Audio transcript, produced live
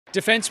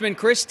Defenseman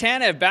Chris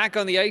Tanev back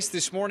on the ice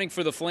this morning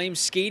for the Flames,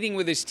 skating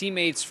with his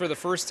teammates for the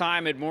first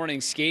time at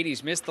morning skate.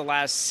 He's missed the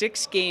last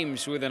 6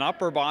 games with an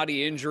upper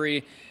body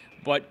injury,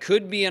 but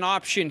could be an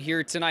option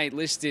here tonight,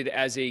 listed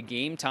as a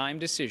game-time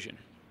decision.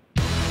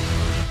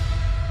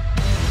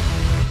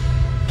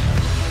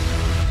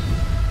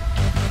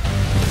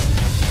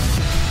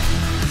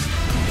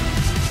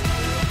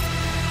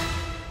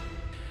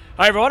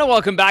 Hi everyone, and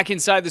welcome back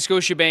inside the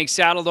Scotiabank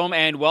Saddledome,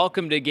 and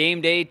welcome to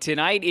game day.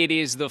 Tonight it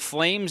is the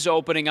Flames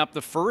opening up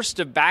the first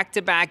of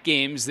back-to-back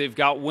games. They've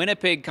got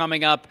Winnipeg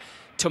coming up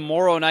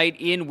tomorrow night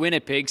in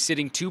Winnipeg,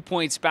 sitting 2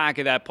 points back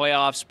of that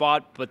playoff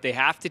spot, but they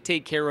have to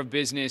take care of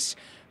business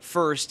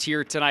first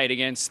here tonight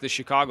against the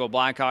Chicago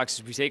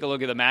Blackhawks. As we take a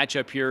look at the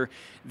matchup here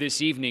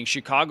this evening,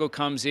 Chicago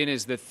comes in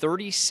as the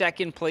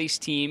 32nd place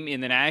team in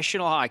the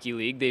National Hockey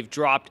League. They've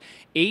dropped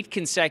 8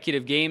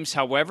 consecutive games.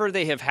 However,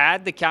 they have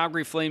had the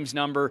Calgary Flames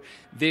number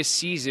this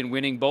season,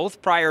 winning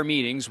both prior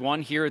meetings,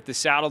 one here at the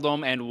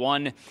Saddledome and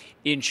one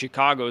in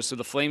Chicago. So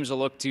the Flames will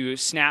look to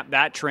snap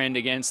that trend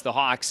against the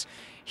Hawks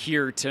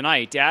here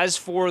tonight. As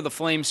for the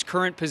Flames'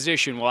 current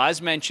position, well,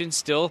 as mentioned,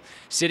 still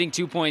sitting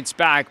 2 points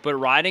back, but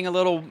riding a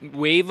little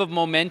wave of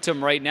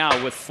momentum right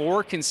now with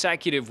 4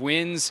 consecutive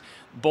wins.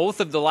 Both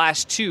of the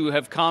last 2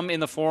 have come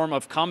in the form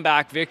of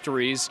comeback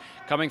victories,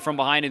 coming from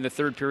behind in the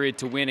third period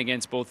to win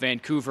against both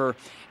Vancouver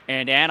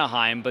and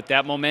Anaheim. But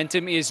that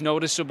momentum is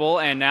noticeable,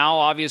 and now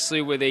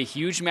obviously with a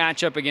huge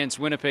matchup against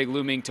Winnipeg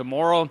looming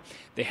tomorrow,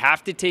 they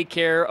have to take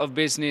care of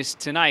business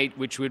tonight,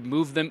 which would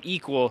move them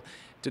equal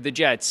to the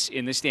Jets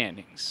in the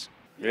standings.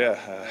 Yeah,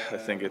 I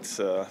think it's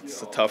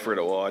tougher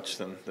to watch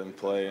than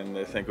play, and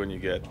I think when you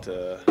get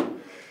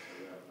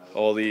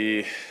all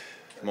the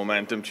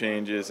momentum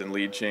changes and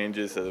lead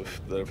changes that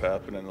have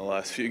happened in the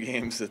last few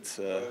games, it's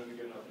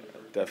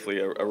definitely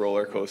a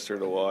roller coaster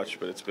to watch.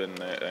 But it's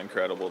been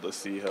incredible to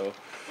see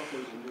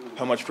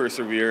how much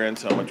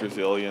perseverance, how much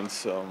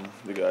resilience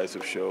the guys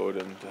have showed,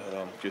 and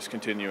just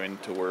continuing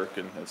to work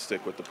and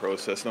stick with the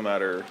process no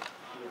matter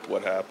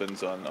what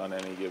happens on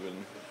any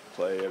given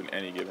play,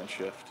 any given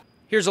shift.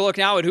 Here's a look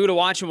now at who to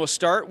watch, and we'll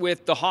start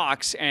with the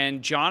Hawks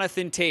and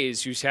Jonathan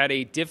Toews, who's had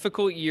a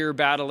difficult year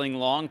battling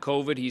long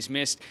COVID. He's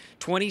missed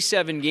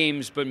 27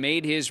 games, but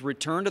made his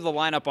return to the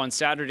lineup on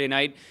Saturday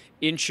night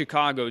in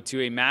Chicago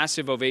to a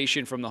massive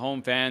ovation from the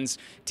home fans.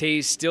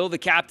 Toews still the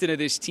captain of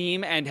this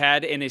team and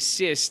had an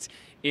assist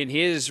in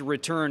his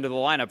return to the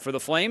lineup. For the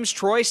Flames,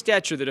 Troy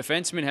Stecher, the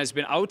defenseman, has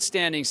been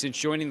outstanding since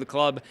joining the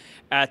club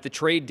at the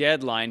trade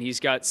deadline. He's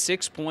got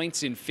 6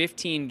 points in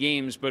 15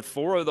 games, but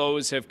 4 of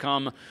those have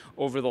come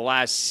over the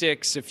last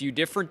 6. A few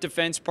different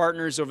defense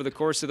partners over the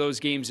course of those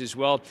games as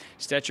well.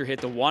 Stecher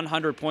hit the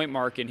 100-point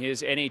mark in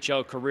his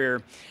NHL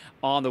career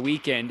on the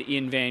weekend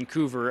in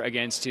Vancouver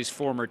against his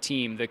former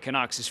team, the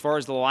Canucks. As far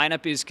as the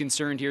lineup is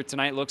concerned here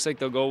tonight, looks like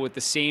they'll go with the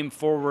same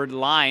forward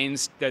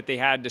lines that they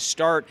had to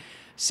start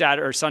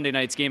Sunday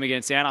night's game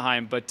against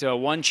Anaheim, but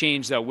one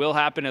change that will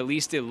happen, at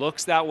least it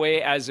looks that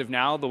way as of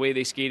now, the way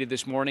they skated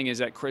this morning, is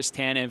that Chris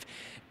Tanev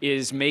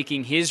is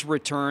making his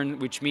return,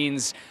 which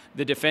means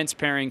the defense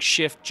pairing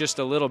shift just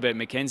a little bit.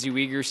 Mackenzie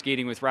Weegar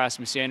skating with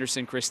Rasmus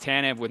Andersson, Chris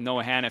Tanev with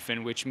Noah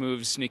Hanifin, which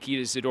moves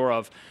Nikita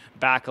Zadorov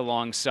back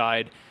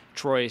alongside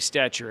Troy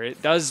Stecher.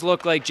 It does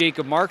look like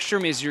Jacob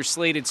Markstrom is your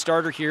slated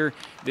starter here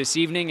this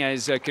evening,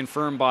 as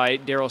confirmed by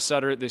Daryl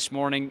Sutter this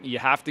morning. You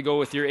have to go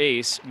with your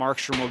ace.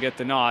 Markstrom will get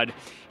the nod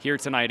here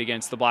tonight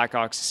against the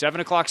Blackhawks. 7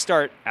 o'clock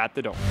start at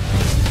the Dome.